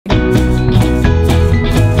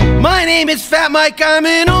name is Fat Mike, I'm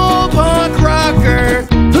an old punk rocker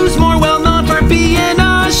who's more well known for being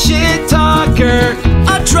a shit talker,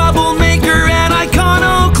 a troublemaker and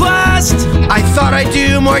iconoclast. I thought I'd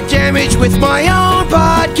do more damage with my own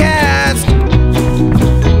podcast.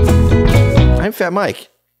 I'm Fat Mike,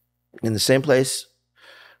 in the same place.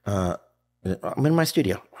 I'm in my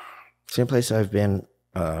studio, same place I've been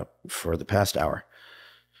for the past hour.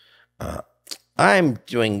 I'm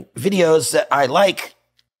doing videos that I like,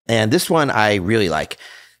 and this one I really like.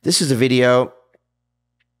 This is a video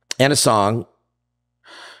and a song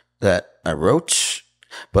that I wrote,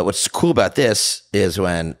 but what's cool about this is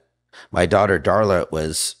when my daughter Darla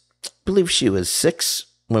was, I believe she was 6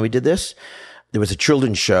 when we did this, there was a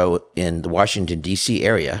children's show in the Washington, D.C.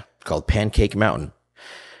 area called Pancake Mountain,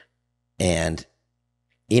 and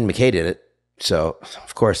Ian McKay did it, so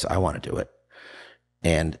of course I want to do it.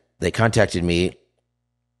 And they contacted me,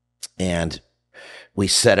 and we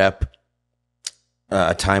set up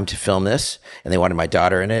a time to film this, and they wanted my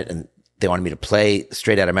daughter in it, and they wanted me to play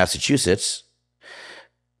Straight Outta Massachusetts,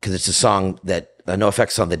 because it's a song that, a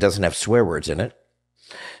NoFX song that doesn't have swear words in it.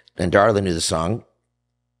 And Darla knew the song.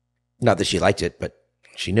 Not that she liked it, but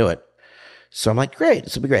she knew it. So I'm like, great,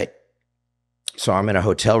 this will be great. So I'm in a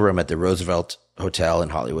hotel room at the Roosevelt Hotel in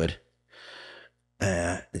Hollywood.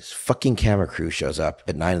 This fucking camera crew shows up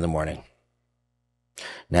at 9 in the morning.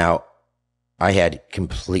 Now, I had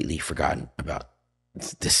completely forgotten about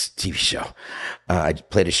this TV show. I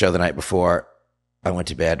played a show the night before. I went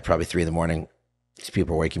to bed probably 3 in the morning. These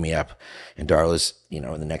people were waking me up, and Darla's, in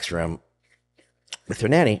the next room with her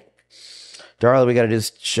nanny. Darla, we got to do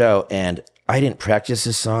this show, and I didn't practice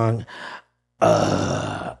this song.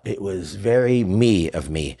 It was very me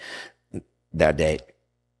of me that day.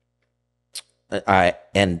 I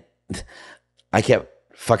kept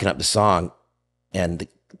fucking up the song, and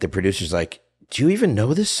the producer's like, do you even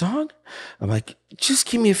know this song? I'm like, just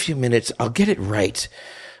give me a few minutes. I'll get it right.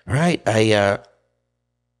 All right.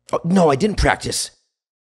 No, I didn't practice.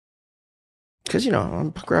 Because, I'm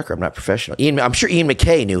a punk rocker. I'm not professional. I'm sure Ian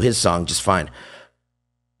McKay knew his song just fine.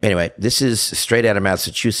 Anyway, this is Straight Outta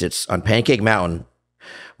Massachusetts on Pancake Mountain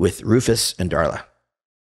with Rufus and Darla.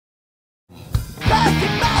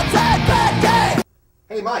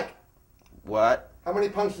 Hey, Mike. What? How many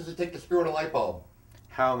punks does it take to screw in a light bulb?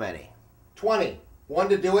 How many? 20. 1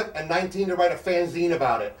 to do it and 19 to write a fanzine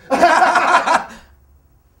about it. I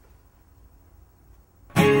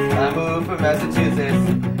moved from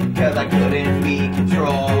Massachusetts because I couldn't be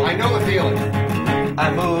controlled. I know the feeling.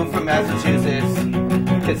 I moved from Massachusetts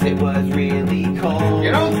because it was really cold.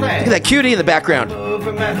 You don't say. Look at that cutie in the background. I moved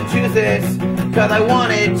from Massachusetts because I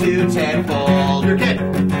wanted to tenfold. You're kidding.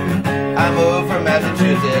 I moved from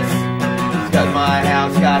Massachusetts because my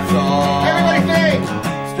house got sold. Everybody say.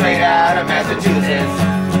 Straight out of Massachusetts.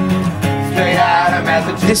 Straight out of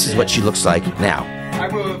Massachusetts. This is what she looks like now. I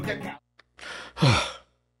moved to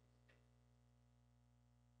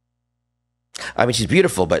I mean, she's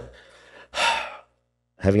beautiful, but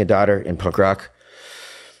having a daughter in punk rock.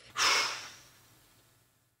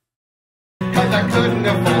 Cause I couldn't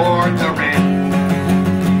afford the rent.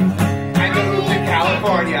 I moved to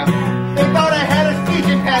California. They thought I had a speech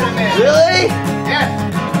impediment. Really? Yes.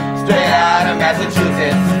 Straight out of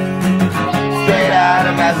Massachusetts. Straight out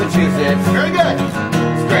of Massachusetts. Very good.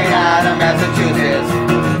 Straight out of Massachusetts.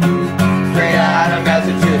 Straight out of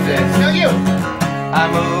Massachusetts. Now you. I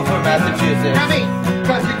moved from Massachusetts. Now me.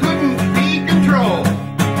 Cause you couldn't be controlled.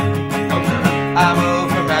 I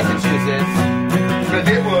moved from Massachusetts. Cause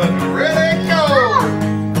it was really cold.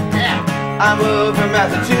 Yeah. I moved from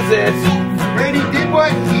Massachusetts. Brady did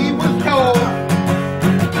what he was told.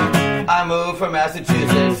 I moved from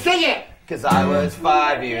Massachusetts. Sing it. Cause I was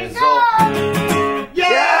 5 years old.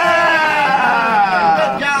 Yeah!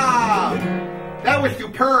 Good job! That was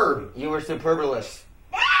superb. You were superfluous.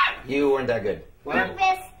 You weren't that good. What?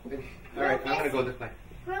 Rufus. All right, I'm gonna go this way.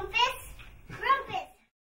 Rufus.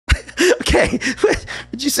 Rufus. Okay, but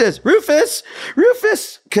she says, Rufus,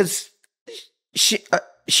 because she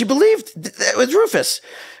believed that it was Rufus.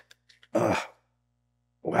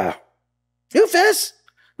 Wow. Rufus.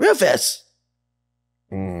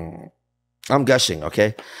 I'm gushing,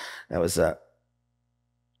 okay? That was,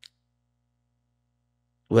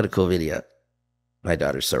 what a cool video. My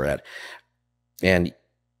daughter's so rad. And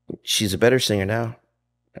she's a better singer now.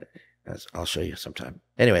 I'll show you sometime.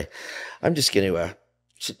 Anyway, I'm just going to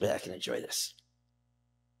sit back and enjoy this.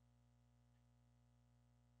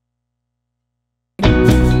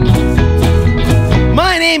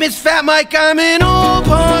 My name is Fat Mike, I'm an old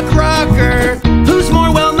punk rocker who's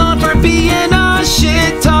more well known for being a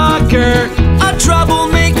shit talker, a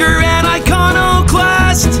troublemaker and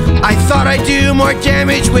iconoclast. I thought more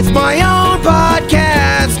damage with my own podcast.